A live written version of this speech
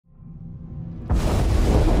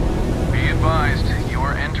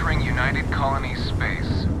United Colonies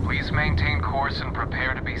space. Please maintain course and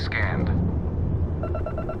prepare to be scanned.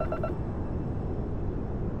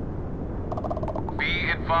 Be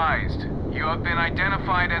advised, you have been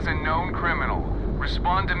identified as a known criminal.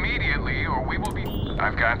 Respond immediately or we will be...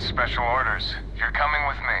 I've got special orders. You're coming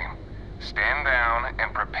with me. Stand down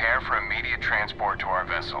and prepare for immediate transport to our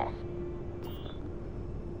vessel.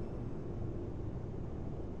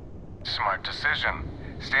 Smart decision.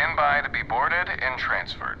 Stand by to be boarded and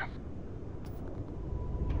transferred.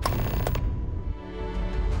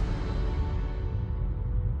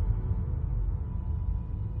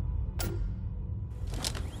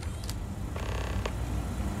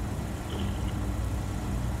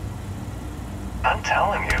 I'm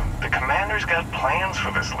telling you, the commander's got plans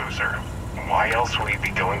for this loser. Why else would he be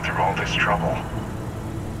going through all this trouble?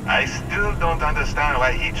 I still don't understand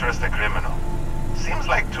why he trusts a criminal. Seems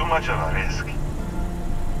like too much of a risk.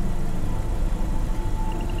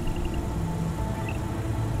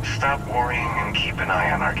 Stop worrying and keep an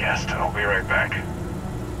eye on our guest. I'll be right back.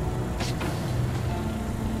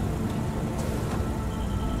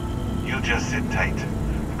 You just sit tight.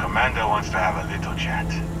 The commander wants to have a little chat.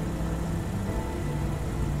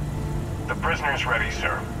 The prisoner's ready,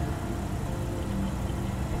 sir.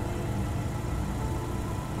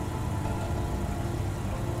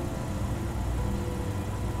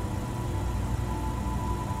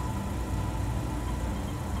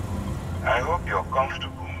 I hope you're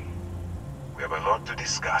comfortable. We have a lot to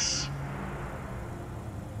discuss.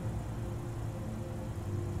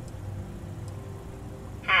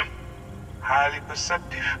 Highly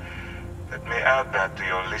perceptive. Let me add that to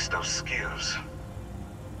your list of skills.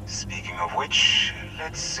 Speaking of which,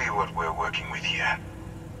 let's see what we're working with here.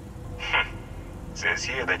 Says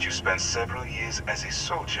here that you spent several years as a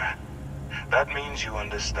soldier. That means you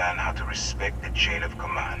understand how to respect the chain of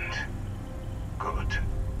command. Good.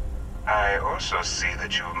 I also see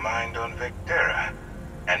that you've mined on Vectera,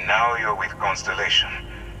 and now you're with Constellation.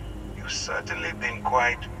 You've certainly been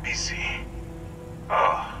quite busy.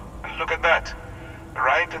 Oh, and look at that.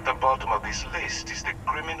 Right at the bottom of this list is the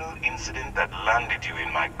criminal incident that landed you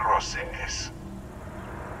in my crosshairs.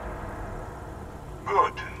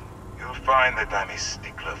 Good. You'll find that I'm a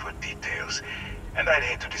stickler for details, and I'd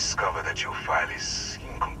hate to discover that your file is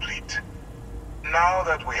incomplete. Now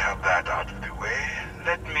that we have that out of the way,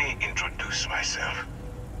 let me introduce myself.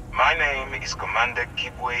 My name is Commander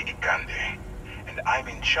Kibwe Ikande, and I'm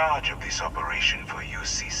in charge of this operation for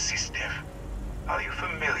UC SysDev. Are you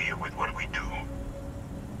familiar with what we do?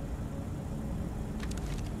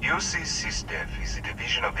 UC SysDev is a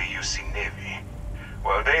division of the UC Navy.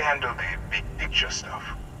 While they handle the big picture stuff,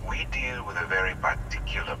 we deal with a very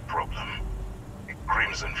particular problem. The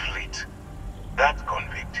Crimson Fleet. That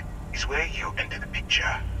convict is where you enter the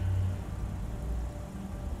picture.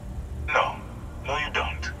 No, you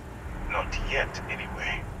don't. Not yet,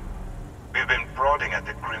 anyway. We've been prodding at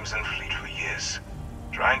the Crimson Fleet for years,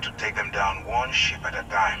 trying to take them down one ship at a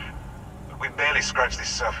time. But we barely scratched the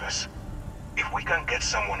surface. If we can get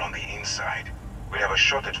someone on the inside, we have a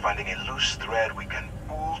shot at finding a loose thread we can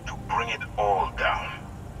pull to bring it all down.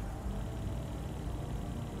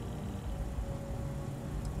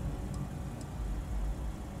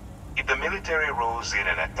 If the military rolls in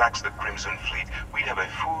and attacks the Crimson Fleet, we'd have a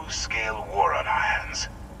full-scale war on our hands.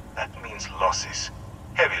 That means losses,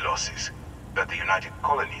 heavy losses, that the United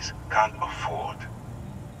Colonies can't afford.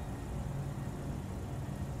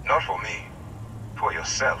 Not for me, for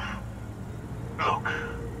yourself. Look,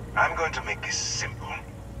 I'm going to make this simple.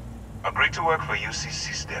 Agree to work for UC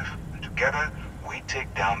SysDev, and together we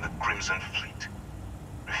take down the Crimson Fleet.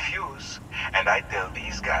 Refuse, and I tell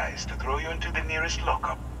these guys to throw you into the nearest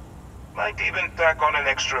lockup. Might even tack on an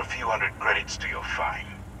extra few hundred credits to your fine.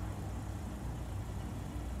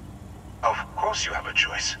 Of course you have a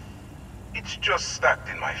choice. It's just stacked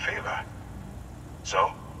in my favor.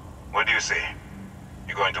 So, what do you say?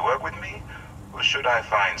 You going to work with me, or should I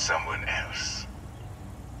find someone else?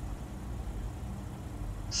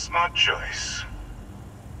 Smart choice.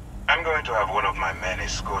 I'm going to have one of my men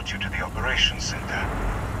escort you to the operations center.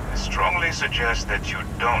 I strongly suggest that you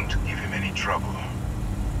don't give him any trouble.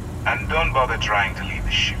 And don't bother trying to leave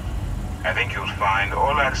the ship. I think you'll find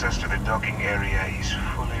all access to the docking area is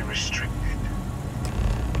fully restricted.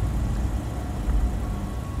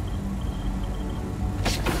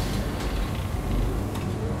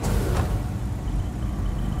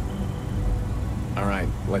 All right,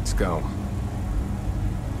 let's go.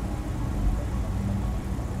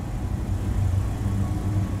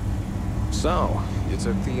 So, you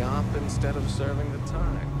took the op instead of serving the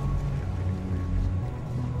time.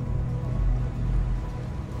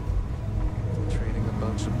 Trading a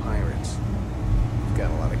bunch of pirates.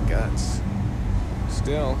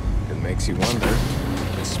 Still, it makes you wonder,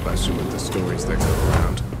 especially with the stories that go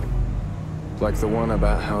around. Like the one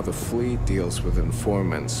about how the fleet deals with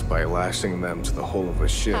informants by lashing them to the hull of a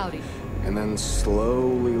ship, Howdy. and then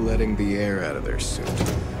slowly letting the air out of their suit.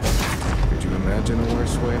 Could you imagine a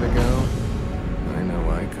worse way to go? I know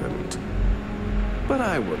I couldn't. But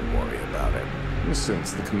I wouldn't worry about it.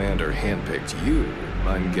 Since the commander handpicked you,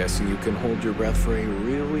 I'm guessing you can hold your breath for a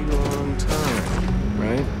really long time,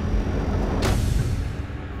 right?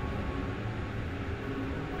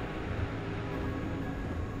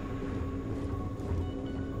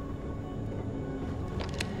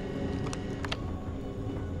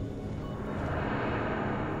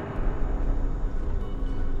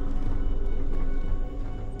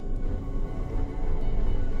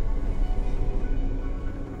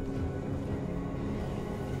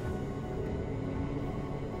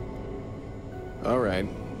 Alright,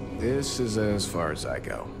 this is as far as I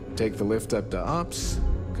go. Take the lift up to Ops.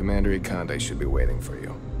 Commander Ikande should be waiting for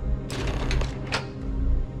you.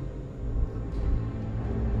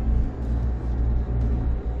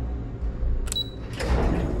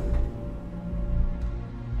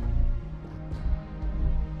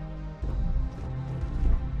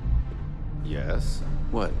 Yes?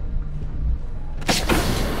 What?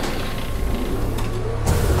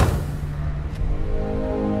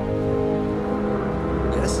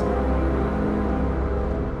 Yes?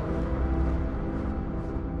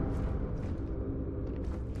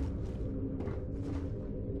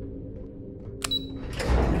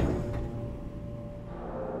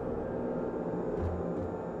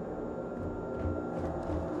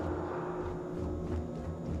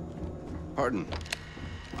 Pardon.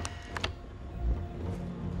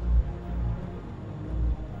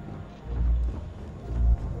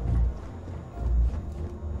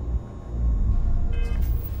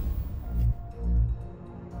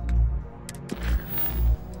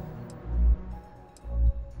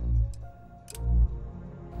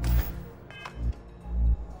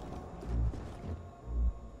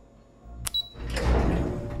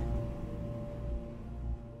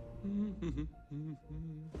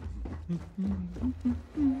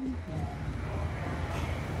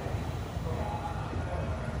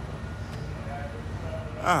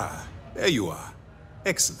 Ah, there you are.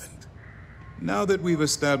 Excellent. Now that we've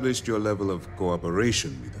established your level of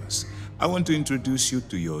cooperation with us, I want to introduce you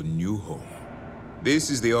to your new home.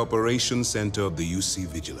 This is the Operations Center of the UC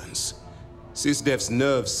Vigilance, SysDef's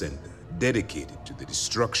nerve center dedicated to the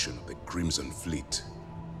destruction of the Crimson Fleet.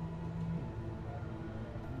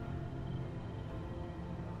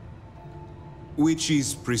 Which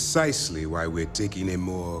is precisely why we're taking a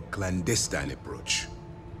more clandestine approach.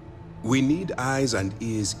 We need eyes and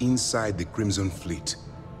ears inside the Crimson Fleet.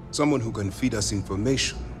 Someone who can feed us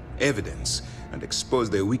information, evidence, and expose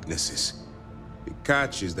their weaknesses. The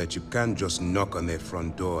catch is that you can't just knock on their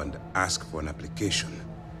front door and ask for an application.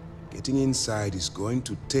 Getting inside is going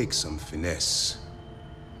to take some finesse.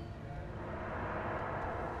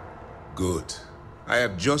 Good. I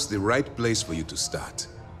have just the right place for you to start.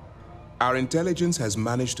 Our intelligence has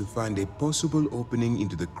managed to find a possible opening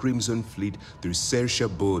into the Crimson Fleet through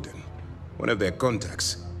Saoirse Bowden, one of their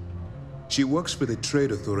contacts. She works for the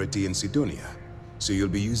Trade Authority in Sidonia, so you'll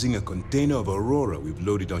be using a container of Aurora we've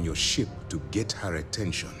loaded on your ship to get her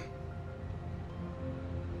attention.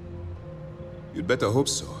 You'd better hope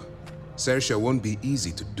so. Saoirse won't be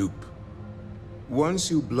easy to dupe.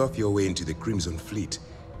 Once you bluff your way into the Crimson Fleet,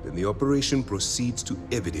 then the operation proceeds to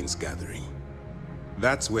evidence gathering.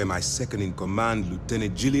 That's where my second-in-command,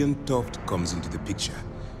 Lieutenant Gillian Toft, comes into the picture.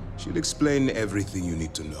 She'll explain everything you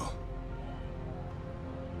need to know.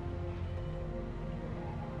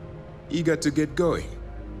 Eager to get going?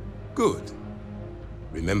 Good.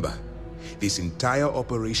 Remember, this entire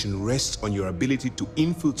operation rests on your ability to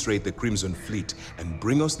infiltrate the Crimson Fleet and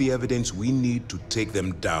bring us the evidence we need to take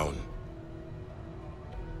them down.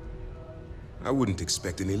 I wouldn't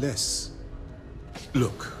expect any less.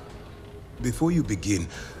 Look, before you begin,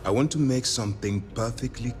 I want to make something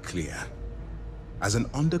perfectly clear. As an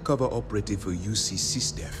undercover operative for UC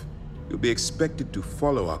SysDef, you'll be expected to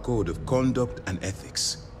follow our code of conduct and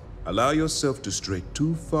ethics. Allow yourself to stray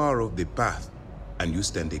too far off the path, and you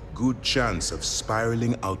stand a good chance of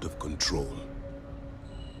spiraling out of control.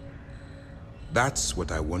 That's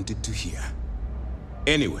what I wanted to hear.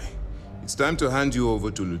 Anyway, it's time to hand you over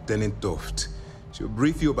to Lieutenant Toft. She'll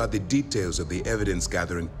brief you about the details of the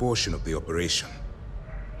evidence-gathering portion of the operation.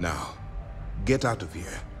 Now, get out of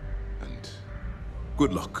here, and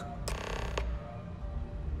good luck.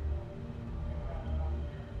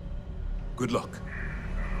 Good luck.